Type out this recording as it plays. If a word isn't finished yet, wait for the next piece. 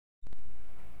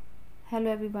Hello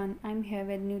everyone, I'm here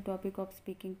with new topic of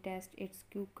speaking test. It's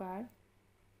Q card.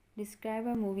 Describe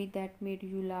a movie that made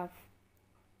you laugh.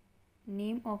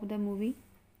 Name of the movie,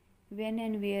 when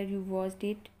and where you watched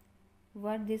it,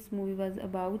 what this movie was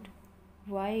about,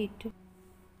 why it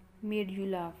made you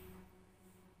laugh.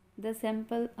 The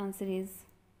simple answer is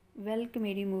well,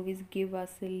 comedy movies give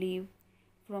us a relief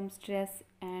from stress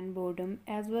and boredom,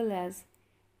 as well as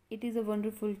it is a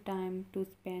wonderful time to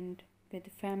spend with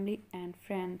family and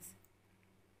friends.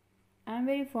 I'm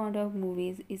very fond of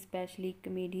movies, especially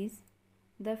comedies.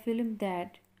 The film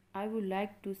that I would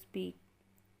like to speak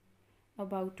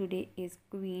about today is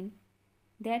Queen,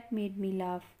 that made me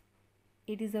laugh.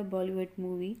 It is a Bollywood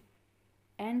movie,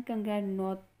 and Conrad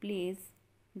North plays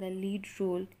the lead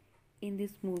role in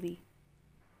this movie.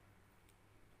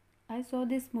 I saw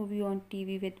this movie on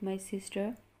TV with my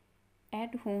sister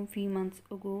at home few months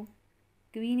ago.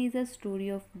 Queen is a story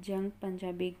of young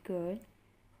Punjabi girl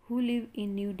who live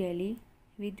in New Delhi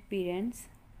with parents.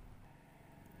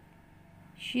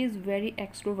 She is very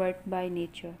extrovert by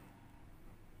nature.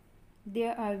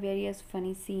 There are various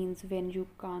funny scenes when you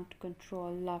can't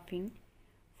control laughing.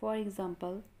 For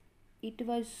example, it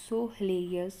was so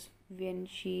hilarious when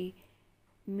she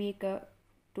make a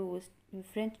toast,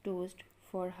 French toast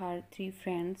for her three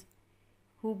friends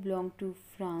who belong to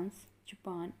France,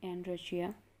 Japan and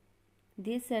Russia.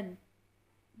 They said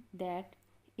that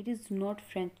it is not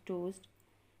French toast.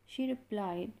 She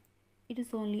replied, it is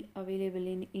only available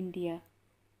in India.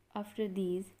 After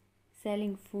these,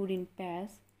 selling food in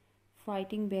Paris,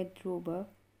 fighting with robber,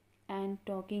 and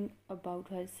talking about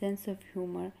her sense of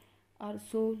humor are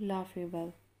so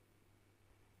laughable.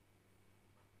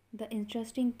 The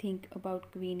interesting thing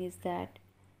about Queen is that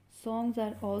songs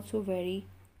are also very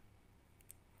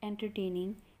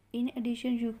entertaining. In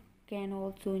addition, you can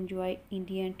also enjoy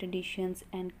Indian traditions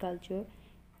and culture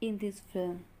in this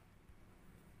film.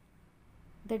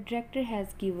 The director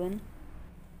has given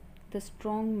the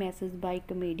strong message by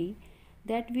comedy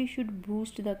that we should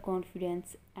boost the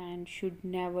confidence and should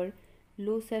never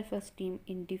low self-esteem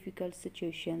in difficult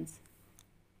situations.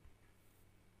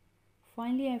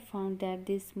 Finally, I found that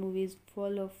this movie is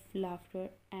full of laughter,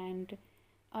 and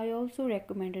I also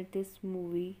recommended this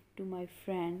movie to my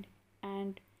friend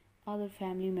and other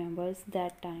family members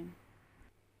that time.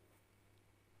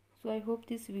 So I hope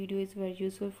this video is very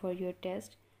useful for your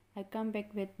test. I come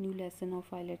back with new lesson of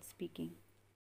Ielts speaking.